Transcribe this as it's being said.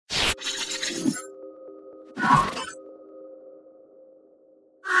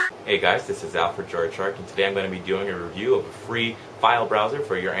Hey guys, this is Al for droidshark, and today I'm going to be doing a review of a free file browser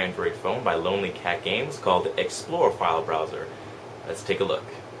for your Android phone by Lonely Cat Games called the X-Plore file browser. Let's take a look.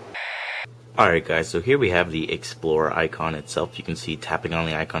 Alright guys, so here we have the X-Plore icon itself. You can see tapping on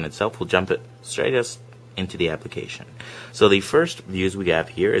the icon itself will jump it straight into the application. So the first views we have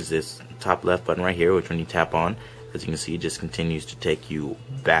here is this top left button right here, which when you tap on, as you can see, just continues to take you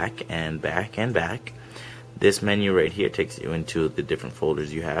back and back and back. This menu right here takes you into the different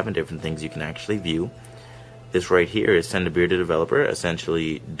folders you have and different things you can actually view. This right here is Send a Beer to Developer,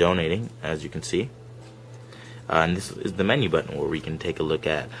 essentially donating, as you can see. And this is the menu button where we can take a look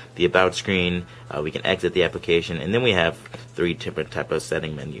at the About screen, we can exit the application, and then we have three different types of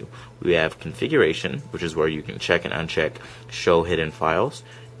setting menu. We have Configuration, which is where you can check and uncheck Show Hidden Files,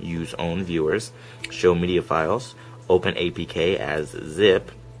 Use Own Viewers, Show Media Files, Open APK as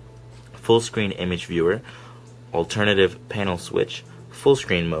Zip, Full Screen Image Viewer, Alternative Panel Switch, Full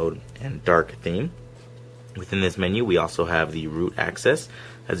Screen Mode, and Dark Theme. Within this menu we also have the root access.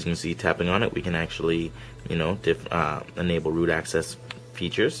 As you can see, tapping on it we can actually enable root access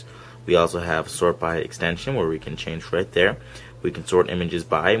features. We also have Sort By Extension, where we can change right there. We can sort images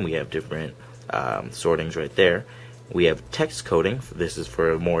by, and we have different sortings right there. We have text coding. This is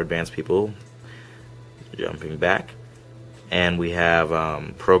for more advanced people. Jumping back. And we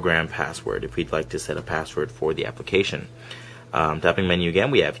have program password if we'd like to set a password for the application. Tapping menu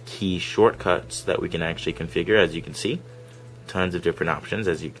again, we have key shortcuts that we can actually configure, as you can see. Tons of different options,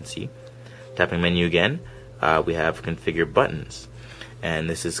 as you can see. Tapping menu again, we have configure buttons. And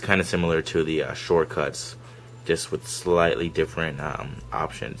this is kind of similar to the shortcuts, just with slightly different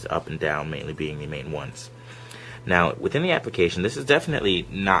options, up and down mainly being the main ones. Now, within the application, this is definitely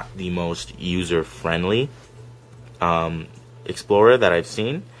not the most user-friendly Explorer that I've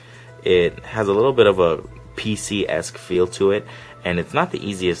seen. It has a little bit of a PC-esque feel to it, and it's not the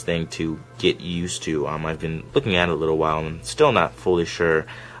easiest thing to get used to. I've been looking at it a little while and still not fully sure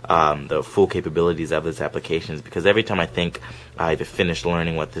the full capabilities of this application, because every time I think I've finished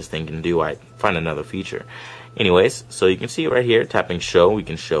learning what this thing can do, I find another feature. Anyways, so you can see right here, tapping show, we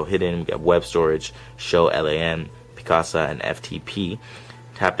can show hidden, we got web storage, show LAN, Picasa, and FTP.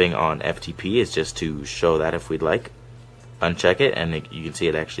 Tapping on FTP is just to show that if we'd like. Uncheck it, and you can see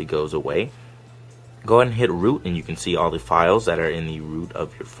it actually goes away. Go ahead and hit root, and you can see all the files that are in the root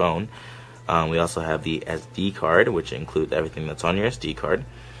of your phone. We also have the SD card, which includes everything that's on your SD card.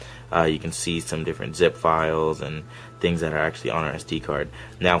 You can see some different zip files and things that are actually on our SD card.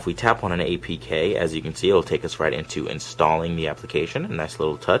 Now, if we tap on an APK, as you can see, it'll take us right into installing the application. A nice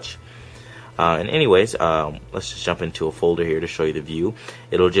little touch. And anyways, let's just jump into a folder here to show you the view.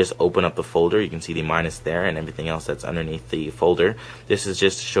 It'll just open up the folder. You can see the minus there and everything else that's underneath the folder. This is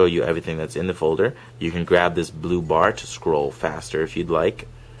just to show you everything that's in the folder. You can grab this blue bar to scroll faster if you'd like.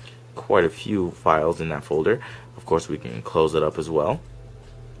 Quite a few files in that folder. Of course, we can close it up as well.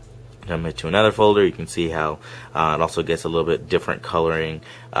 Jump into another folder. You can see how it also gets a little bit different coloring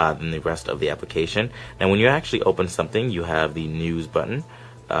than the rest of the application. Now, when you actually open something, you have the news button,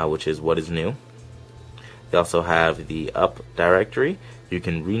 which is what is new. They also have the up directory. You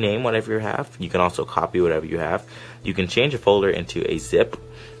can rename whatever you have. You can also copy whatever you have. You can change a folder into a zip.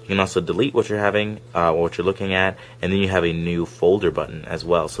 You can also delete what you're having, what you're looking at, and then you have a new folder button as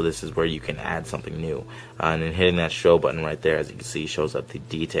well. So this is where you can add something new. And then hitting that show button right there, as you can see, shows up the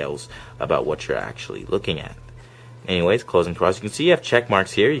details about what you're actually looking at. Anyways, closing cross, you can see you have check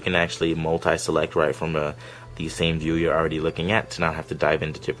marks here. You can actually multi-select right from the same view you're already looking at to not have to dive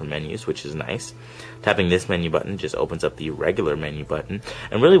into different menus, which is nice. Tapping this menu button just opens up the regular menu button.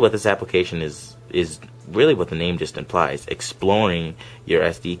 And really what this application is really what the name just implies, exploring your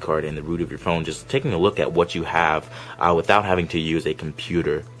SD card in the root of your phone, just taking a look at what you have without having to use a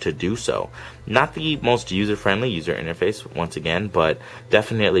computer to do so. Not the most user-friendly user interface, once again, but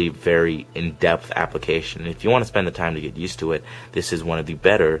definitely very in-depth application. If you want to spend the time to get used to it, this is one of the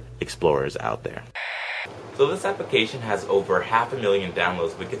better Explorers out there. So this application has over 500,000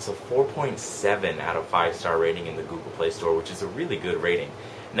 downloads, but gets a 4.7 out of 5-star rating in the Google Play Store, which is a really good rating.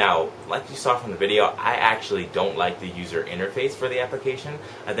 Now, like you saw from the video, I actually don't like the user interface for the application.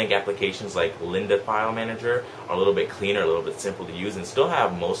 I think applications like Lynda File Manager are a little bit cleaner, a little bit simple to use, and still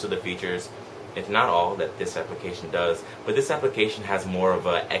have most of the features, if not all, that this application does. But this application has more of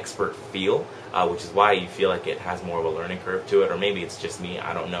an expert feel, which is why you feel like it has more of a learning curve to it, or maybe it's just me,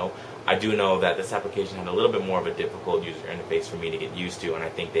 I don't know. I do know that this application had a little bit more of a difficult user interface for me to get used to, and I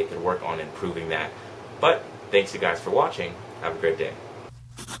think they could work on improving that. But thanks you guys for watching. Have a great day.